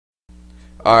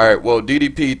All right. Well,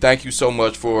 DDP, thank you so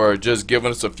much for just giving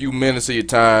us a few minutes of your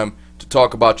time to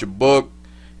talk about your book.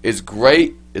 It's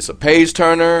great. It's a page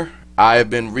turner. I have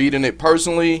been reading it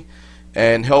personally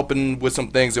and helping with some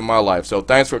things in my life. So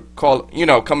thanks for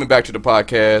coming back to the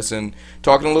podcast and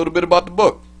talking a little bit about the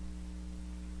book.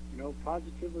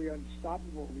 Positively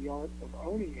Unstoppable, the art of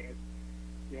owning it.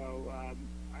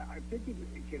 I think it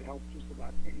can help just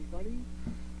about anybody.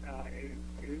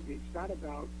 It's not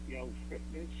about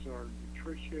fitness or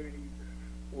nutrition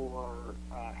or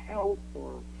health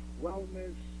or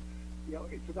wellness.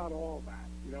 It's about all that.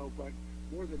 But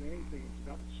more than anything, it's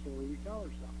about the story we tell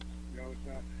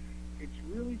ourselves. It's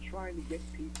really trying to get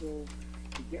people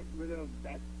to get rid of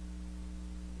that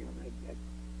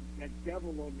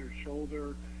devil on their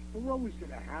shoulder. And we're always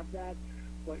going to have that,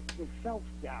 but the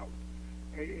self-doubt.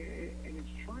 And it's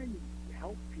trying to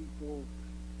help people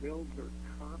build their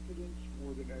confidence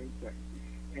more than anything.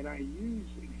 And I use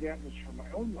examples from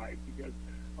my own life because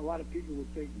a lot of people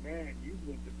would think, man, you've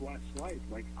lived a blessed life.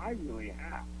 Like, I really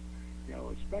have.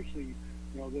 Especially,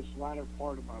 this latter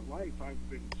part of my life, I've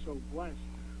been so blessed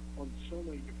on so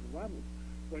many different levels.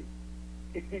 But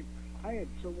I had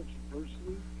so much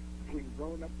adversity between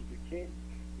growing up as a kid,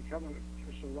 becoming a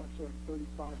professional wrestler at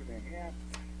 35 and a half.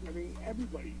 I mean,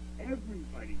 everybody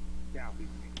doubted me.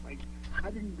 Like,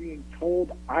 I've been being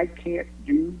told I can't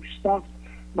do stuff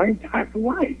my entire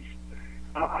life.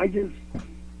 I just,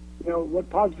 what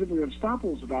Positively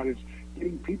Unstoppable is about is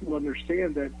getting people to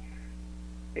understand that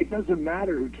it doesn't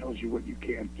matter who tells you what you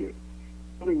can't do.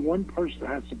 Only one person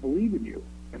has to believe in you,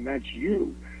 and that's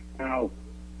you. Now,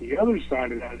 the other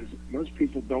side of that is most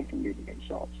people don't believe in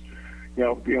themselves.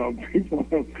 People,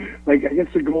 like, I guess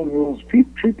the golden rule is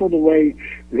people the way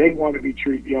they want to be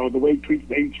treated, the way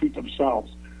they treat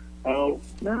themselves. No,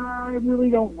 I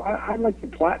really don't. I like the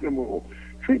platinum rule.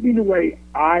 Treat me the way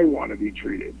I want to be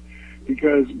treated.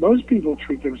 Because most people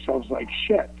treat themselves like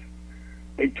shit.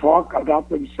 They talk about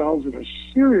themselves in a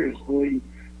seriously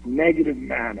negative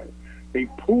manner. They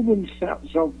pull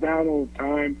themselves down all the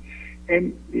time,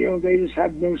 and they just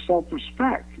have no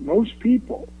self-respect. Most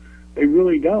people, they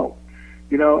really don't.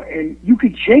 And you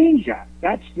could change that.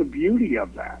 That's the beauty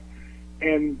of that.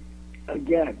 And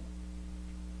again,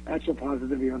 that's what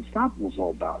Positively Unstoppable is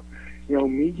all about.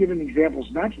 Me giving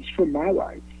examples, not just from my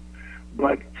life,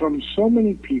 but from so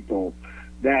many people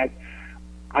that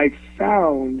I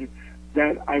found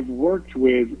that I've worked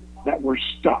with that were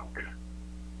stuck.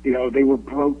 They were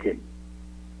broken.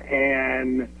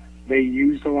 And they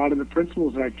used a lot of the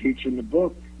principles that I teach in the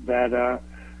book that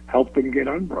helped them get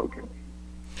unbroken.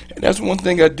 And that's one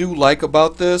thing I do like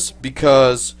about this,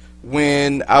 because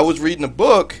when I was reading the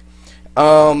book,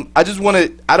 I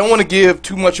don't want to give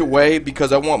too much away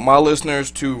because I want my listeners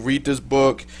to read this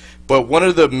book. But one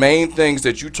of the main things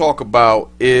that you talk about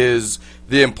is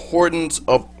the importance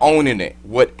of owning it.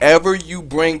 Whatever you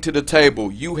bring to the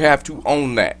table, you have to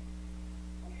own that.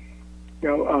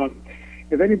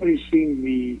 If anybody's seen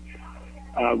the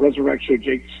Resurrection of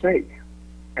Jake the Snake,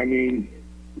 I mean,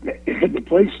 the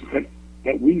place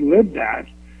that we lived at,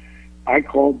 I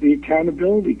called the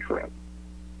accountability crib.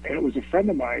 And it was a friend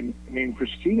of mine named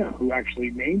Christina who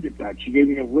actually named it that. She gave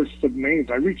me a list of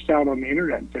names. I reached out on the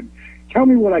internet and said, tell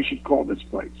me what I should call this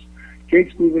place.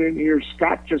 Jake's moving in here.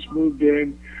 Scott just moved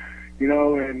in,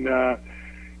 and,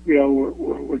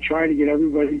 we're trying to get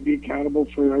everybody to be accountable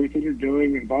for everything you're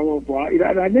doing and blah, blah, blah.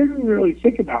 And I didn't really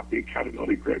think about the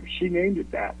accountability crib. She named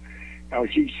it that. Now,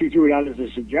 she threw it out as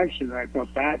a suggestion, and I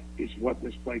thought that is what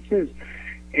this place is.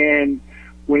 And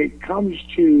when it comes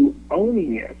to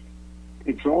owning it,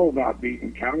 it's all about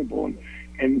being accountable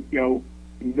and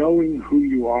knowing who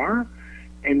you are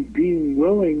and being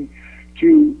willing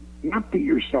to not beat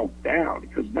yourself down,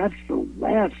 because that's the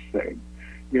last thing,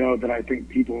 that I think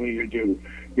people need to do,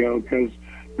 because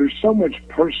there's so much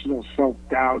personal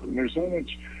self-doubt, and there's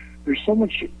so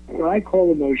much what I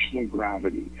call emotional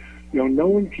gravity. No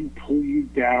one can pull you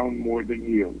down more than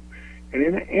you.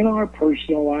 And in our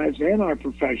personal lives and our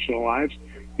professional lives,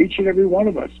 each and every one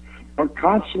of us are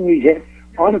constantly hit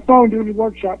on the phone doing the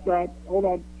workshop. Hold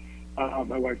on.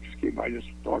 My wife just came by just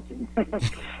talking.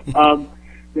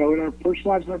 In our personal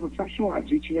lives and our professional lives,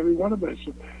 each and every one of us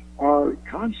are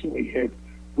constantly hit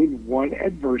with one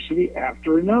adversity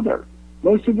after another,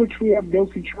 most of which we have no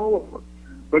control over.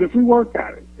 But if we work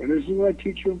at it, and this is what I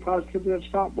teach you in Positively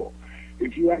Unstoppable,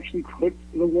 if you actually put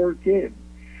the work in,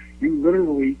 you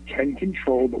literally can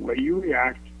control the way you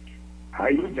react, how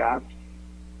you adapt,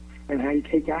 and how you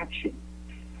take action.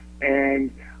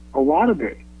 And a lot of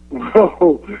it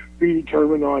will be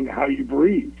determined on how you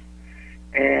breathe.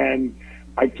 And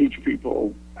I teach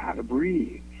people how to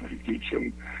breathe.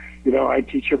 I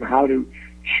teach them how to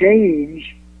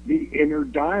change the inner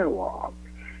dialogue.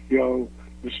 You know,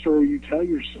 the story you tell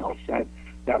yourself, that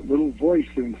little voice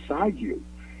inside you.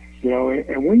 You know,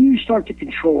 and when you start to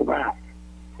control that,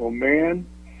 well, man,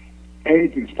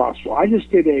 anything's possible. I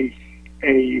just did a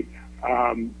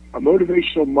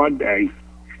motivational Monday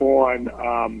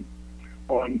on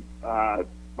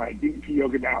my DDP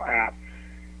Yoga Now app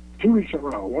 2 weeks in a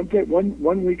row.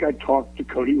 One week I talked to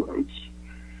Cody Rhodes,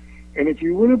 and if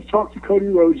you would have talked to Cody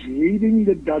Rhodes leaving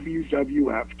the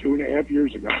WWF 2.5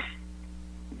 years ago,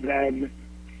 then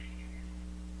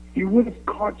you would have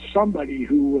caught somebody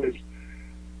who was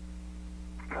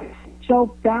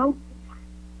self-doubt,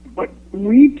 but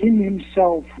believed in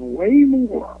himself way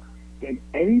more than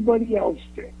anybody else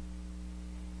did.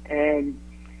 And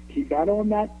he got on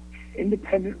that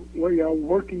independent,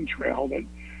 working trail that,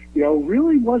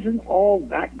 really wasn't all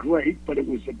that great, but it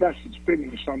was the best it's been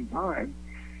in some time.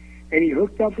 And he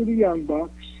hooked up with the Young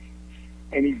Bucks,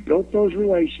 and he built those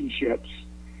relationships.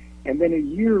 And then a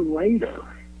year later,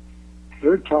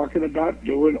 they're talking about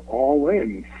doing All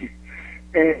In.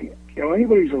 And,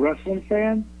 anybody who's a wrestling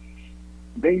fan,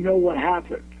 they know what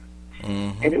happened.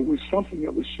 Mm-hmm. And it was something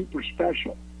that was super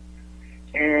special.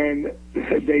 And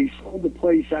they sold the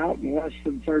place out in less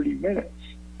than 30 minutes,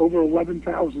 over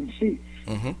 11,000 seats.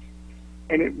 Mm-hmm.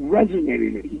 And it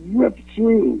resonated. It ripped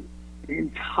through the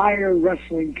entire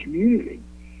wrestling community.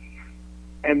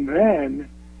 And then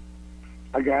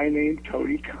a guy named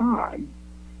Tony Khan,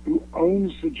 who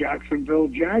owns the Jacksonville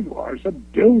Jaguars, a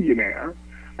billionaire.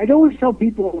 I always tell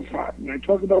people all the time, and I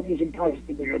talk about this in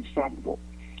Positively Unstoppable,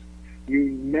 you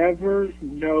never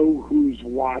know who's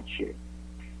watching.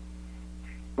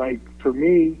 Like, for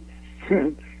me,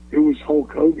 it was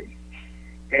Hulk Hogan.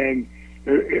 And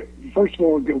first of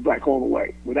all, go back all the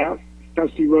way. Without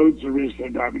Dusty Rhodes, there is no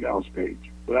Diamond Dallas Page.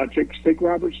 Without Steak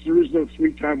Roberts, there is no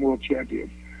three-time world champion.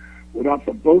 Without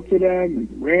the both of them, and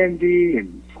Randy,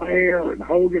 and Flair, and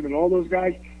Hogan, and all those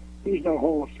guys, there's no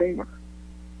Hall of Famer.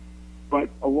 But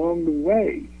along the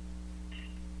way,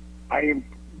 I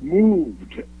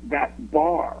moved that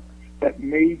bar that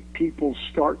made people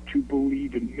start to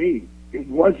believe in me. It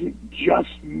wasn't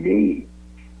just me.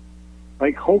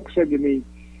 Like Hulk said to me,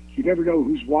 you never know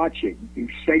who's watching. You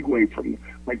segue from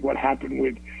like what happened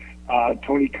with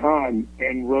Tony Khan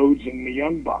and Rhodes and the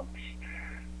Young Bucks.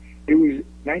 It was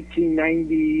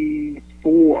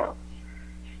 1994,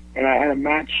 and I had a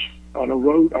match on a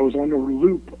road. I was on a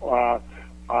loop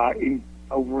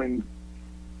over in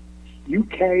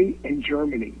UK and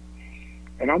Germany,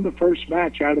 and I'm the first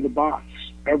match out of the box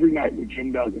every night with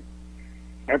Jim Duggan.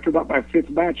 After about my fifth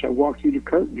match, I walked through the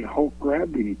curtain, and Hulk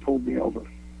grabbed me and he pulled me over.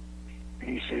 And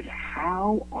he said,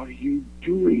 "How are you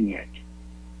doing it?"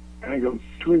 And I go,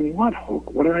 "Doing what,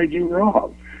 Hulk? What did I do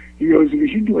wrong?" He goes, "You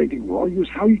didn't do anything wrong." He goes,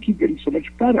 "How do you keep getting so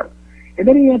much better?" And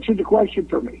then he answered the question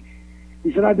for me.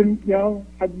 He said, I've been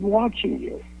watching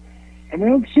you. And I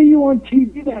don't see you on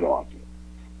TV that often.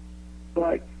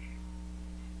 But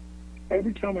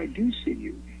every time I do see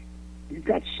you, you've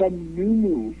got some new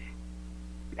move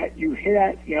that you hit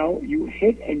at, you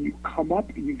hit and you come up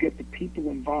and you get the people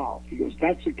involved. He goes,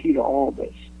 that's the key to all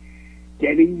this,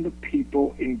 getting the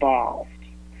people involved.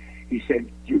 He said,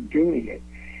 you're doing it.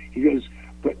 He goes,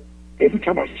 but every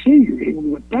time I see you, you're able to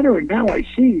get better, and now I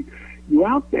see you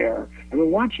out there. I've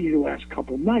been watching you the last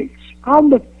couple nights. I'm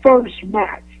the first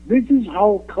match. This is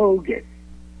Hulk Hogan.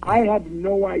 I have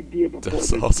no idea before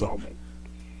this moment.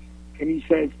 And he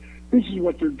says, this is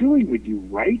what they're doing with you,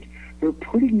 right? They're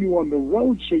putting you on the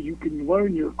road so you can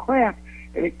learn your craft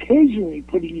and occasionally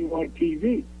putting you on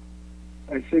TV.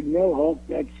 I said, no, Hulk,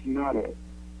 that's not it.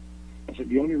 I said,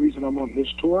 the only reason I'm on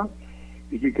this tour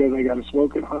is because I got a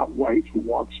smoking hot wife who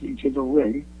walks me to the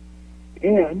ring,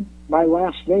 and my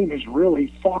last name is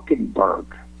really Falkenberg.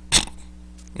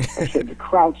 I said, the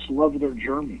Krauts love their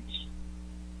Germans.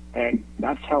 And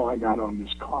that's how I got on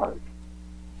this card.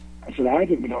 I said, I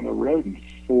haven't been on the road in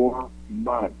 4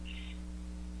 months.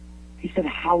 He said,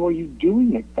 how are you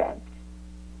doing it then?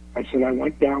 I said, I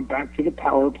went down back to the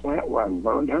power plant where I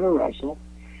learned how to wrestle.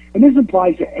 And this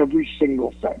applies to every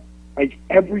single thing, like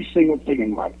every single thing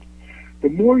in life. The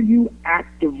more you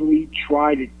actively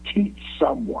try to teach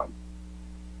someone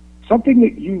something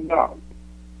that you know,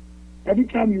 every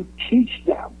time you teach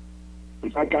them,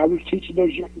 it's like I was teaching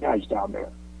those young guys down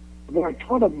there. The more I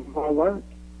taught them, the more I learned.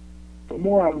 The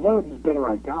more I learned, the better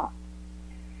I got.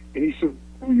 And he said,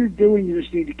 whatever you're doing, you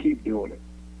just need to keep doing it.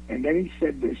 And then he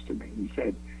said this to me. He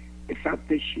said, it's not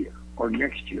this year or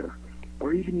next year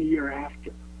or even the year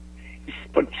after.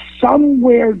 But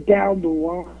somewhere down the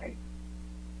line,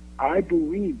 I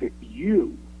believe that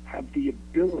you have the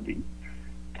ability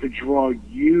to draw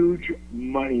huge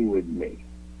money with me.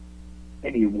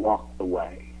 and he walked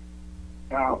away.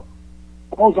 Now,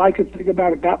 all I could think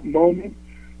about at that moment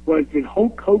was, did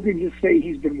Hulk Hogan just say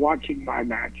he's been watching my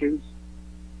matches?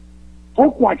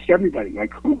 Hulk watched everybody.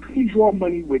 Like, who can you draw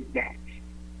money with next?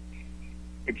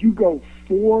 If you go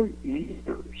 4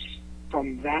 years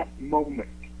from that moment,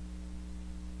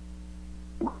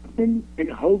 Rodman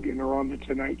and Hogan are on The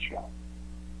Tonight Show.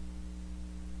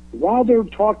 While they're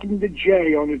talking to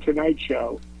Jay on The Tonight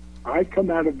Show, I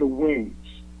come out of the wings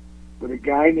with a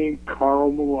guy named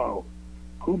Carl Malone,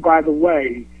 who, by the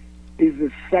way, is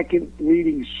the second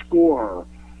leading scorer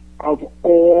of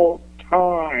all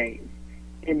time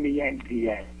in the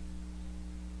NBA.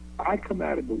 I come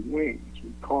out of the wings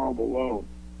with Carl Malone,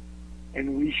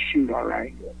 and we shoot our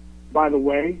angle. By the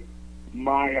way,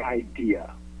 my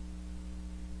idea.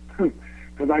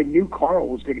 Because I knew Carl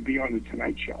was going to be on The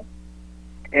Tonight Show.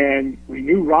 And we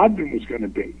knew Rodman was going to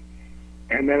be.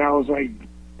 And then I was like,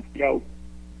 yo,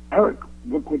 Eric,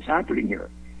 look what's happening here.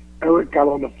 Eric got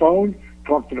on the phone,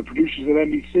 talked to the producers at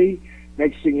NBC.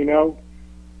 Next thing you know,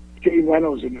 Jay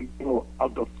Leno's in the middle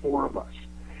of the 4 of us.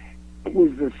 It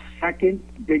was the second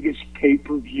biggest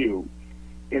pay-per-view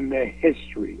in the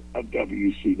history of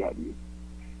WCW.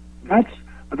 That's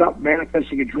about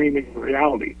manifesting a dream into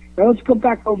reality. Now let's go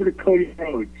back over to Cody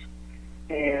Rhodes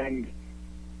and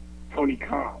Tony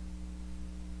Khan.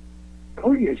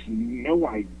 Cody has no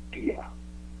idea.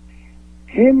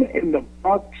 Him and the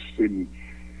Bucks and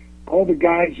all the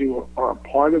guys who are a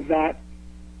part of that,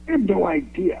 they have no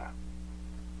idea.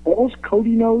 All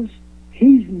Cody knows,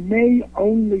 he may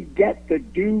only get to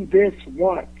do this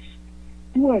once.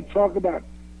 You want to talking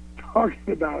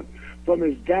about from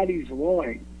his daddy's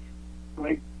loins.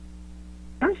 Like,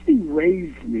 Dusty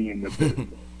raised me in the business.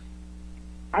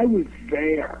 I was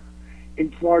there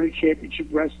in Florida Championship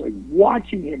Wrestling,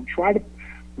 watching him try to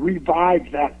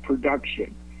revive that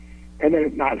production. And then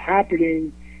it not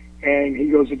happening, and he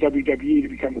goes to WWE to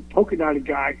become a polka dotted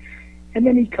guy, and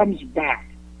then he comes back.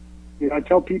 You know, I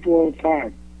tell people all the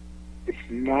time, it's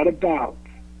not about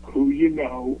who you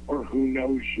know or who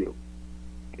knows you.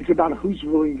 It's about who's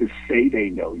willing to say they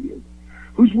know you.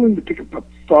 Who's willing to pick up the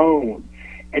phone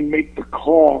and make the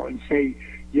call and say,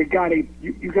 you gotta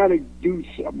do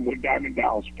something with Diamond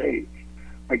Dallas Page.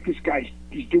 Like, this guy's,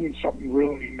 he's doing something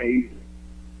really amazing.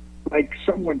 Like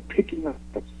someone picking up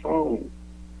the phone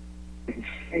and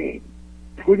saying,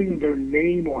 putting their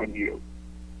name on you.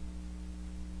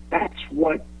 That's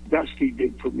what Dusty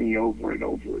did for me over and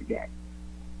over again.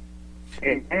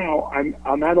 And now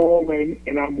I'm at All In,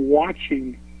 and I'm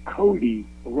watching Cody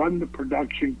run the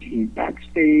production team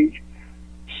backstage,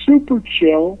 super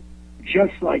chill,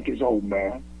 just like his old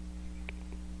man.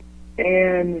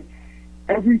 And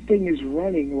everything is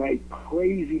running like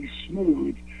crazy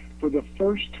smooth for the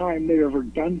first time they've ever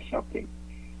done something.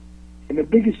 And the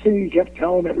biggest thing he kept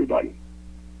telling everybody,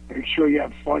 make sure you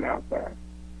have fun out there.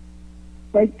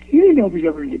 Like, he didn't know if he's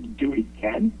ever going to do it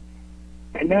again.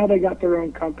 And now they got their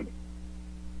own company.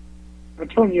 Now,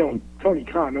 Tony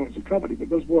Khan owns the company, but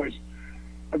those boys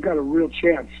have got a real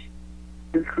chance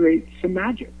to create some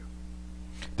magic.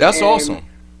 That's awesome.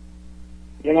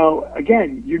 You know,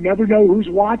 again, you never know who's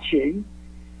watching,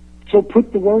 so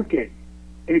put the work in.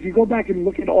 And if you go back and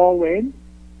look at All In,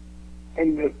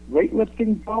 and the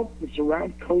weightlifting belt that's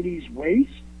around Cody's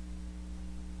waist,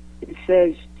 it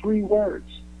says 3 words.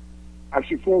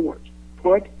 Actually, 4 words.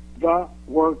 Put the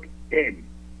work in.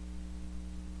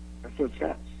 That's what it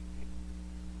says.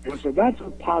 And so that's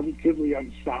what Positively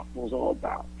Unstoppable is all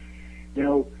about. You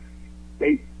know,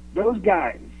 those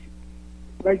guys,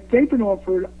 like, they've been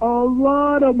offered a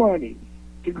lot of money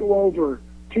to go over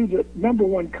to the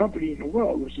 #1 company in the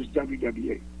world, which is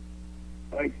WWE.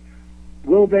 Like,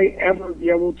 will they ever be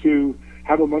able to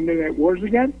have a Monday Night Wars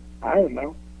again? I don't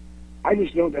know. I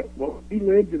just know that what we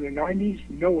lived in the 90s,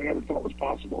 no one ever thought was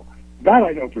possible. That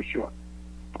I know for sure.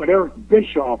 But Eric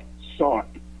Bischoff saw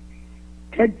it.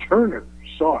 Ted Turner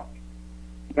saw it.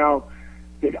 Now,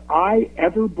 did I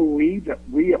ever believe that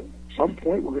we at some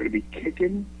point were going to be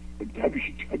kicking the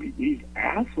WWE's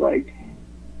ass? Like,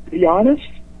 to be honest,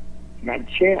 not a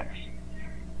chance.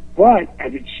 But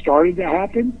as it started to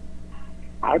happen,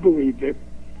 I believed it.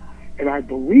 And I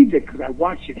believed it because I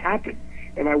watched it happen.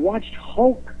 And I watched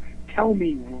Hulk tell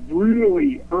me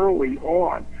really early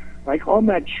on, like on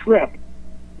that trip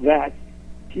that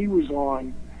he was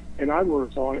on and I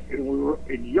was on, and we were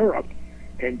in Europe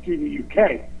and through the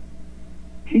UK.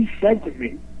 He said to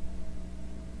me,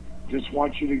 just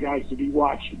want you guys to be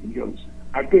watching. He goes,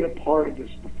 I've been a part of this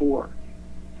before.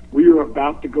 We are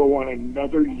about to go on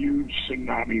another huge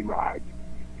tsunami ride.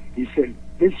 He said,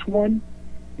 this one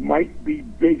might be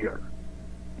bigger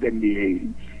than the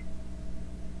 80s.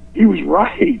 he was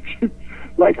right.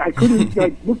 Like, I couldn't,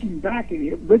 like, looking back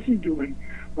and listening to him,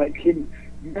 like, him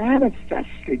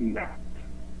manifesting that.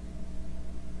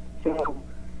 So,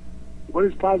 what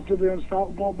is Positively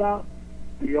Unstoppable about?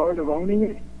 The art of owning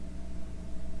it?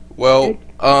 Well,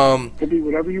 It could be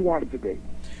whatever you want it to be.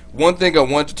 one thing I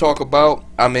want to talk about,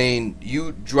 I mean,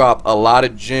 you drop a lot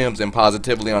of gems in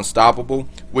Positively Unstoppable,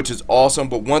 which is awesome.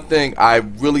 But one thing I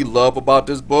really love about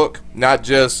this book, not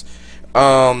just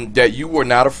that you were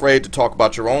not afraid to talk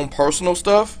about your own personal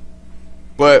stuff,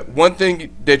 but one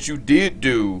thing that you did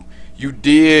do, you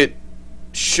did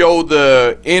show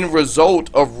the end result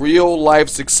of real life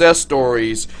success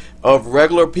stories of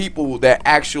regular people that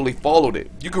actually followed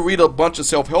it. You can read a bunch of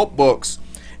self-help books,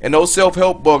 and those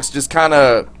self-help books just kind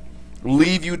of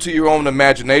leave you to your own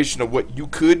imagination of what you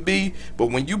could be. But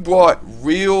when you brought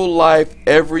real life,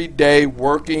 everyday,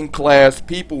 working class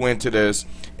people into this,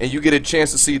 and you get a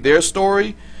chance to see their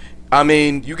story, I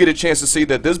mean, you get a chance to see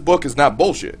that this book is not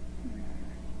bullshit.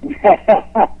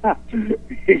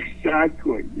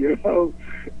 Exactly, you know,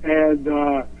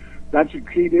 and that's a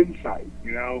key insight,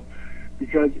 you know,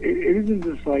 because it isn't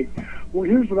just like, well,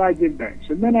 here's what I did next,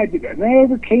 and then I did that, and I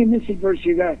overcame this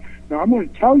adversity, that. Now, I'm going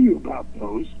to tell you about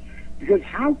those, because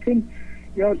how can,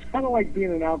 you know, it's kind of like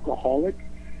being an alcoholic.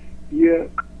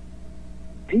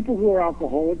 People who are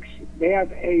alcoholics, they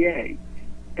have AA,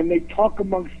 and they talk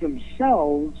amongst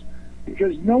themselves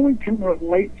because no one can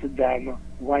relate to them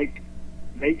like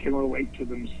they can relate to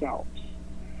themselves.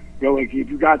 You know, like if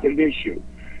you got an issue.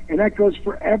 And that goes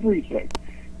for everything.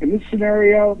 In this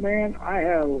scenario, man, I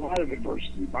had a lot of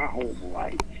adversity my whole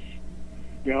life.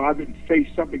 You know, I've been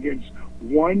faced up against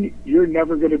one, you're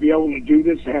never going to be able to do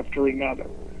this, after another.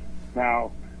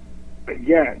 Now,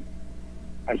 again,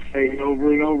 I say it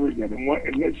over and over again,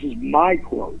 and this is my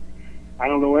quote. I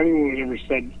don't know anyone who ever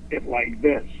said it like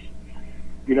this.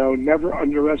 You know, never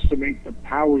underestimate the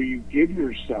power you give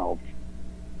yourself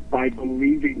by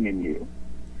believing in you.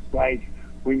 Like,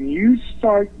 when you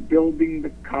start building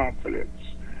the confidence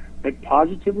that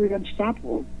Positively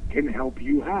Unstoppable can help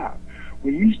you have,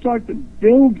 when you start to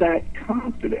build that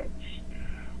confidence,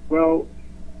 well,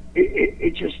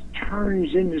 it just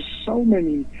turns into so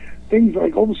many things.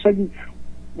 Like, all of a sudden,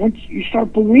 once you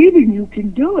start believing you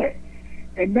can do it,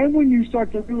 and then when you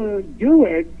start to really do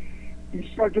it, you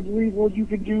start to believe, well, you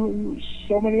can do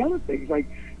so many other things. Like,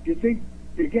 you think,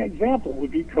 the example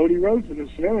would be Cody Rhodes in this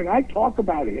scenario, and I talk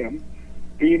about him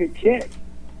being a kid,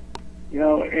 you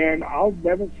know, and I'll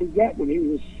never forget when he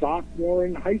was a sophomore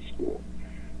in high school.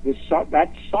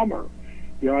 That summer,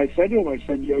 you know, I said to him, I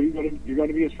said, you know, you're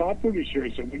gonna be a sophomore this year.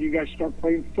 He said, when do you guys start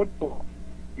playing football?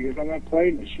 He goes, I'm not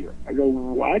playing this year. I go,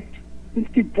 what? This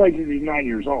kid plays since he's 9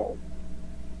 years old.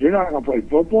 You're not gonna play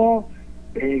football?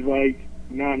 And he's like,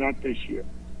 no, not this year.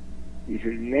 He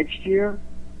said, next year,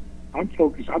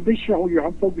 this whole year,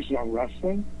 I'm focusing on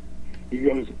wrestling. He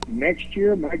goes, next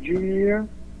year, my junior year,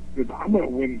 he goes, I'm going to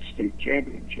win the state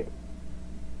championship.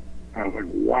 I was like,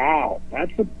 wow,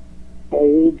 that's a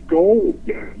bold goal.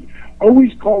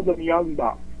 Always called him Young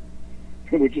Buck,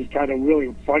 which is kind of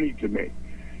really funny to me.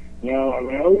 You know,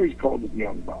 I always called him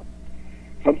Young Buck.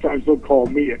 Sometimes they'll call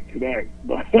me it today.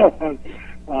 But I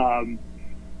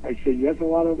said, that's a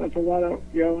lot of,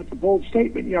 you know, it's a bold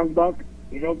statement, Young Buck.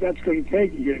 You know what that's going to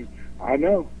take? He goes, I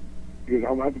know. He goes,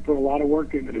 I'm going to have to put a lot of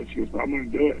work into this. He goes, but I'm going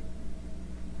to do it.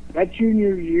 That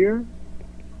junior year,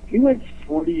 he went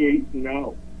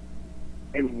 48-0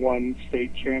 and won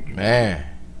state championship. Man.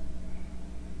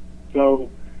 So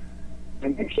the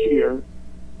next year,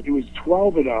 he was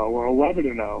 12-0 or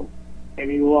 11-0,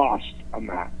 and he lost a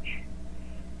match.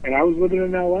 And I was living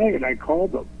in L.A., and I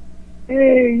called him.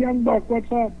 Hey, Young Buck,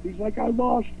 what's up? He's like, I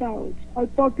lost, Alex. I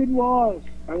fucking lost.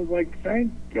 I was like,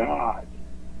 thank God.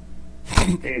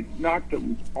 It knocked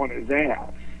him on his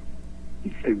ass.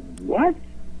 He said, what?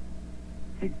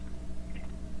 Like,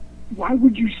 why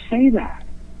would you say that?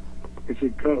 I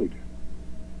said, Code,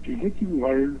 do you think you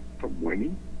learn from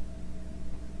winning?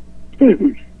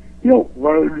 Dude, you don't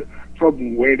learn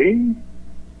from winning.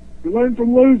 You learn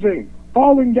from losing,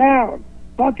 falling down,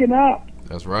 fucking up.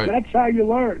 That's right. That's how you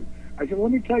learn. I said,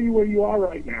 let me tell you where you are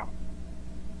right now.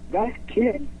 That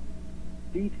kid,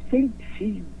 he thinks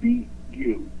he beat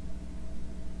you.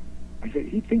 I said,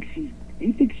 he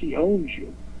thinks he owns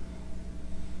you.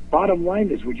 Bottom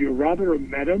line is, would you rather have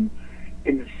met him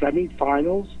in the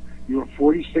semifinals? You were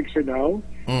 46-0,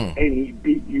 and he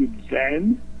beat you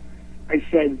then? I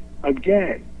said,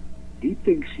 again, he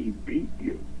thinks he beat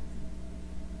you.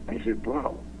 I said,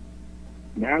 bro,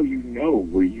 now you know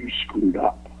where you screwed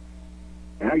up.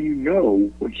 Now you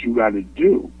know what you got to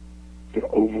do to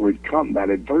overcome that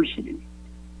adversity.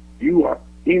 You are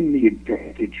in the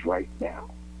advantage right now.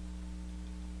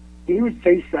 He would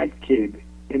face that kid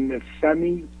in the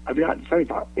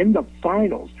semifinal, in the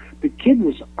finals. The kid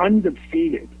was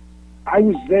undefeated. I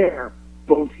was there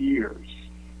both years.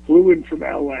 Flew in from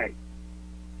LA.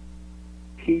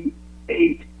 He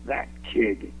ate that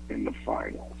kid in the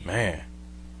finals. Man.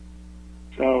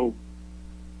 So,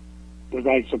 was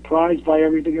I surprised by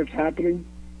everything that's happening?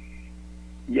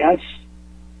 Yes,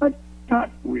 but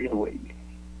not really.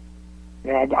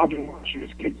 You know, I've been watching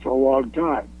this kid for a long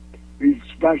time. He's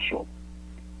special.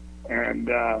 And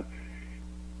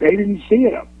they didn't see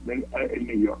it up in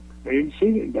New York. They didn't see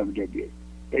it in WWE.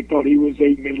 They thought he was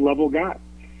a mid-level guy.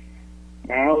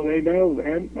 Now they know,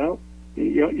 man. Well,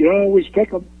 you don't always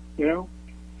pick him, you know.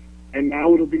 And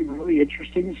now it'll be really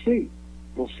interesting to see.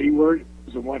 We'll see where it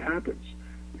is and what happens.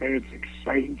 And it's an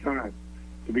exciting time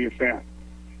to be a fan.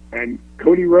 And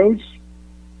Cody Rhodes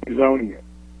is owning it.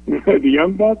 The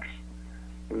Young Bucks,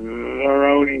 they're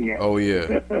owning it. Oh,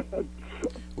 yeah.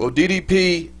 Well,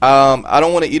 DDP, I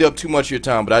don't want to eat up too much of your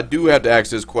time, but I do have to ask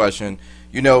this question.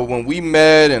 You know, when we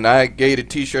met and I gave a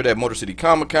T-shirt at Motor City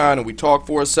Comic Con and we talked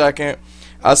for a second,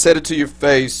 I said it to your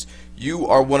face, you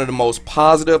are one of the most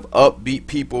positive, upbeat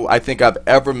people I think I've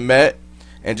ever met.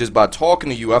 And just by talking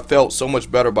to you, I felt so much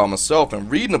better about myself.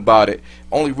 And reading about it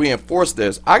only reinforced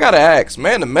this. I got to ask,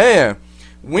 man to man,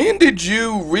 when did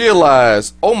you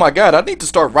realize, oh, my God, I need to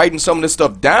start writing some of this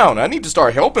stuff down. I need to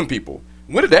start helping people.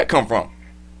 Where did that come from?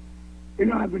 You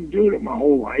know, I've been doing it my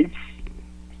whole life.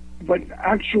 But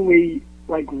actually,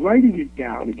 like writing it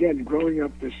down, again, growing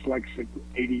up dyslexic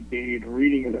ADD and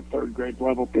reading at a third grade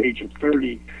level, age of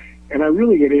 30, and I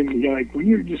really get into, you know, like when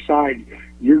you decide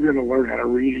you're going to learn how to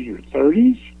read in your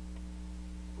 30s,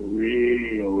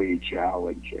 really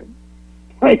challenging.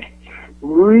 Like,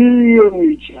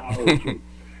 really challenging.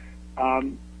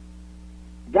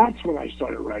 That's when I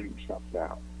started writing stuff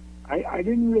down. I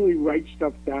didn't really write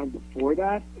stuff down before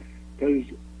that because,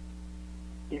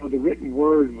 you know, the written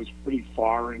word was pretty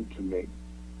foreign to me.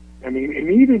 I mean, and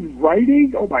even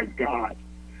writing, oh my God,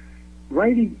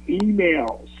 writing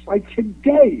emails. Like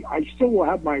today, I still will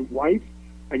have my wife,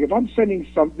 like if I'm sending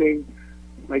something,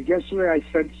 like yesterday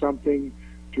I sent something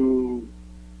to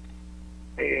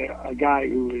a guy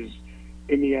who is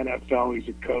in the NFL, he's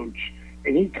a coach,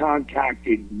 and he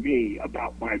contacted me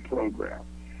about my program.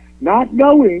 Not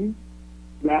knowing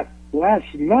that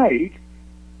last night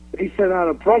they sent out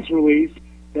a press release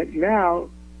that now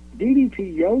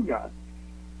DDP Yoga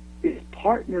is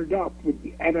partnered up with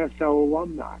the NFL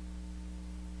alumni.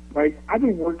 Like, I've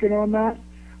been working on that.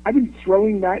 I've been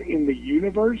throwing that in the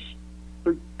universe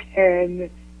for 10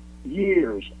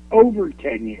 years, over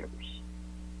 10 years.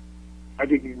 I've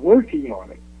been working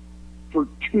on it for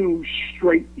 2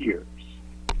 straight years.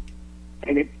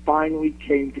 And it finally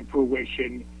came to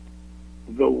fruition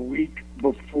the week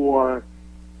before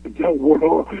the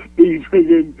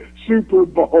friggin' Super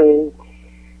Bowl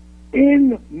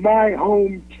in my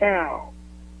hometown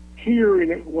here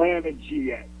in Atlanta,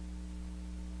 GA.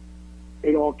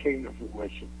 It all came to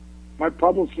fruition. My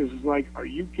publicist is like, are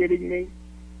you kidding me?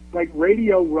 Like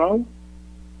Radio Row?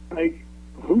 Like,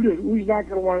 who's not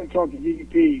going to want to talk to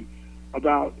DDP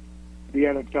about the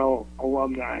NFL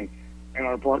alumni and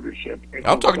our partnership?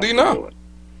 I'm talking to you now.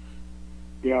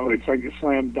 You know, it's like a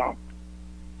slam dunk.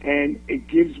 And it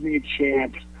gives me a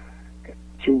chance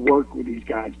to work with these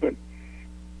guys. But,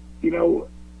 you know,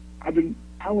 I've been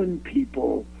telling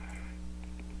people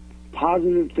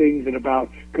positive things and about,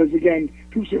 because again,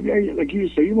 people say, hey, like you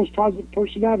say, you're the most positive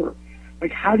person ever.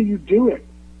 Like, how do you do it?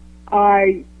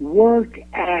 I work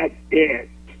at it.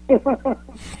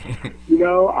 You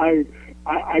know, I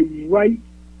write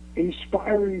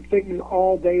inspiring things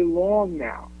all day long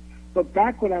now. But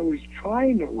back when I was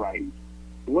trying to write,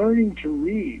 learning to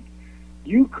read,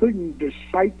 you couldn't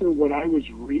decipher what I was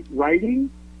writing.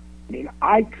 I mean,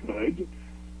 I could,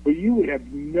 but you would have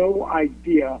no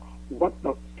idea what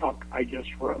the fuck I just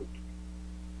wrote.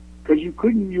 Because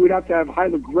you would have to have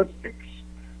hieroglyphics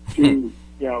to, you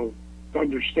know, to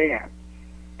understand.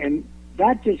 And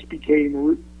that just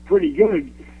became pretty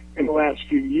good in the last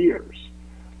few years.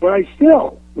 But I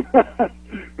still,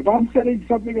 if I'm sending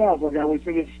something else, like I was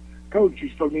to this coach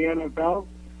who's from the NFL,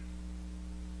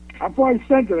 after I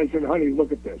sent it, I said, honey,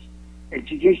 look at this. And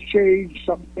she just changed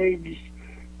some things,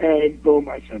 and boom,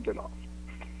 I sent it off.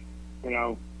 You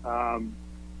know,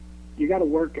 you got to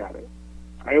work at it.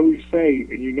 I always say,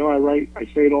 and you know I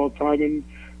say it all the time in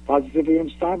Positively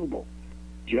Unstoppable,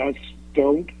 just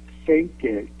don't think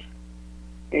it,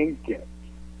 think it.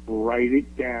 Write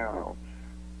it down.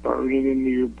 Burn it into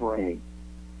your brain.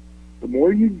 The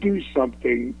more you do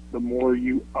something, the more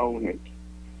you own it.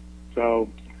 So,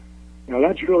 Now,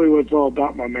 that's really what it's all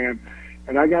about, my man.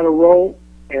 And I got to roll,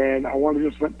 and I want to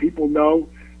just let people know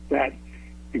that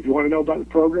if you want to know about the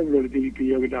program, go to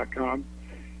ddpyoga.com.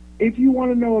 If you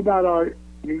want to know about our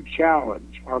new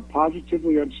challenge, our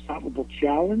Positively Unstoppable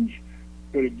Challenge,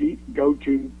 go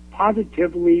to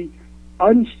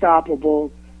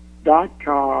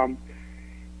positivelyunstoppable.com.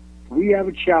 We have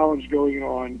a challenge going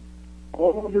on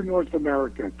all over North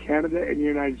America, Canada, and the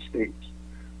United States.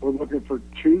 We're looking for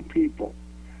 2 people.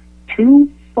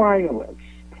 2 finalists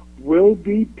will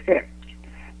be picked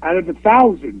out of the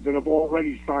thousands that have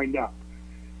already signed up.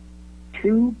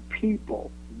 2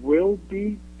 people will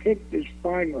be picked as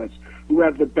finalists who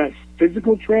have the best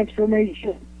physical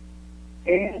transformation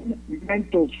and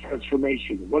mental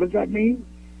transformation. What does that mean?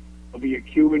 There'll be a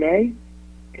Q&A,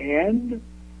 and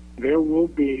there will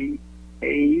be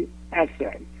a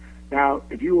essay. Now,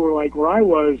 if you were like where I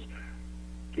was,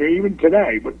 even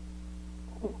today, but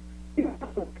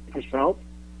yourself,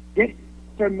 get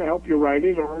them to help you write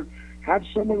it, or have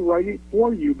someone write it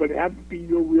for you, but have it be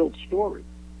your real story.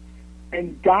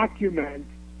 And document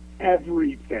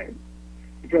everything,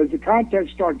 because the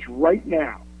contest starts right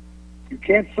now. You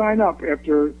can't sign up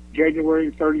after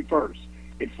January 31st.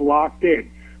 It's locked in.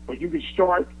 But you can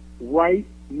start right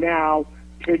now,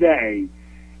 today.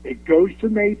 It goes to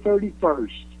May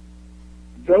 31st.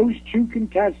 Those 2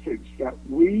 contestants that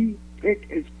we pick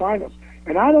as finalists,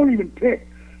 and I don't even pick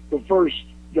the first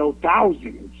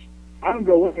thousands. I don't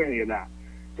go with any of that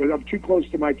because I'm too close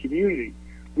to my community.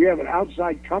 We have an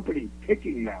outside company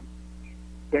picking them.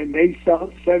 Then they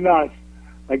send us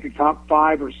like the top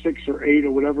 5 or 6 or 8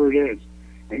 or whatever it is,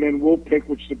 and then we'll pick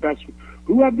which the best,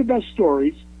 who have the best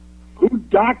stories, who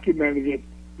documented it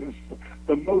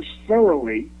the most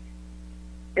thoroughly,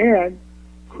 and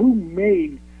who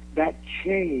made that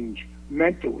change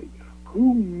mentally,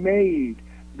 who made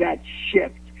that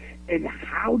shift, and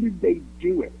how did they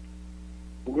do it.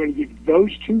 We're going to give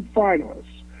those 2 finalists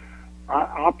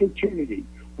opportunity.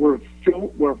 We're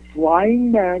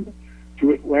flying them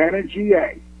to Atlanta,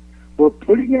 GA. We're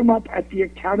putting them up at the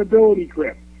Accountability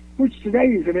Crib, which today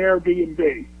is an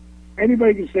Airbnb.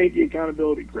 Anybody can stay at the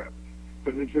Accountability Crib,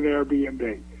 because it's an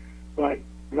Airbnb. But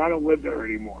I don't live there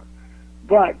anymore.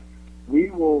 But we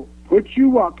will put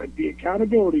you up at the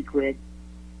Accountability Crib,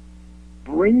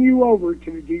 bring you over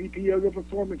to the DDP Yoga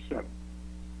Performance Center,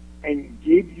 and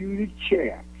give you the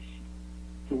chance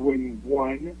to win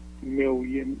 $1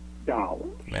 million.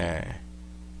 Man.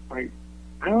 Right?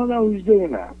 I don't know who's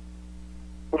doing that,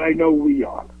 but I know we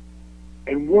are.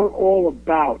 And we're all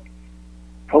about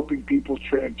helping people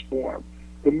transform.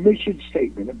 The mission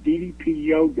statement of DDP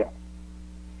Yoga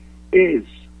is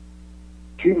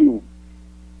to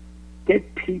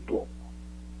get people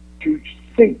to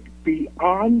think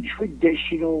beyond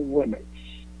traditional limits,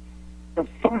 to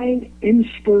find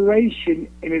inspiration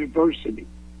in adversity,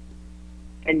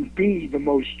 and be the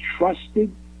most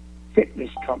trusted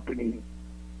fitness company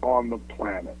on the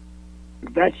planet.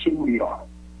 That's who we are.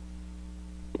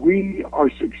 We are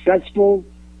successful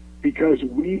because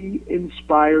we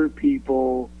inspire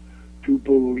people to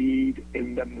believe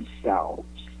in themselves.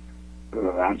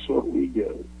 That's what we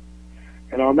do.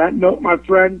 And on that note, my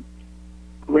friend,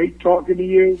 great talking to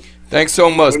you. Thanks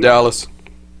so much, Dallas.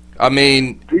 I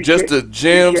mean, just the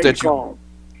gems that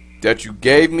you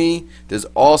gave me, that's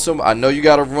awesome. I know you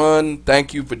got to run.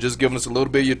 Thank you for just giving us a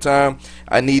little bit of your time.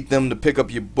 I need them to pick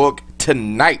up your book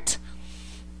tonight.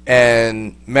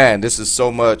 And, man, this is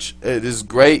so much. This is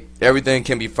great. Everything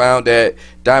can be found at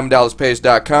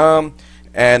DiamondDallasPage.com.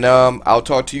 And I'll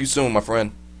talk to you soon, my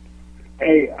friend.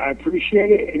 Hey, I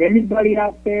appreciate it. And anybody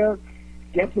out there,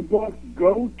 get the book.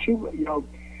 Go to,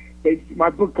 my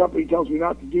book company tells me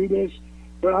not to do this,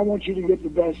 but I want you to get the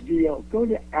best deal. Go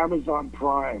to Amazon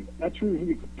Prime. That's where you can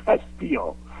get the best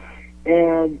deal.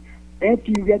 And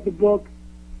after you get the book,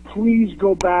 please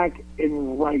go back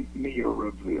and write me a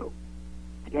review.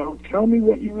 Tell me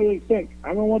what you really think.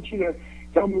 I don't want you to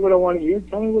tell me what I want to hear.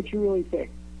 Tell me what you really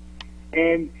think.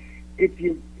 And if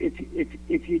you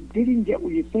didn't get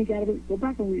what you think out of it, go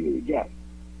back and read it again,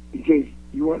 because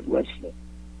you weren't listening.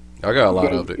 I got a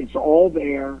lot of it. It's all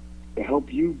there to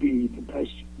help you be the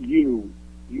best you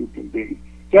can be.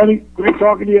 Kenny, great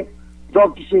talking to you.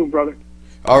 Talk to you soon, brother.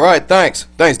 All right, thanks.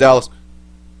 Thanks, Dallas.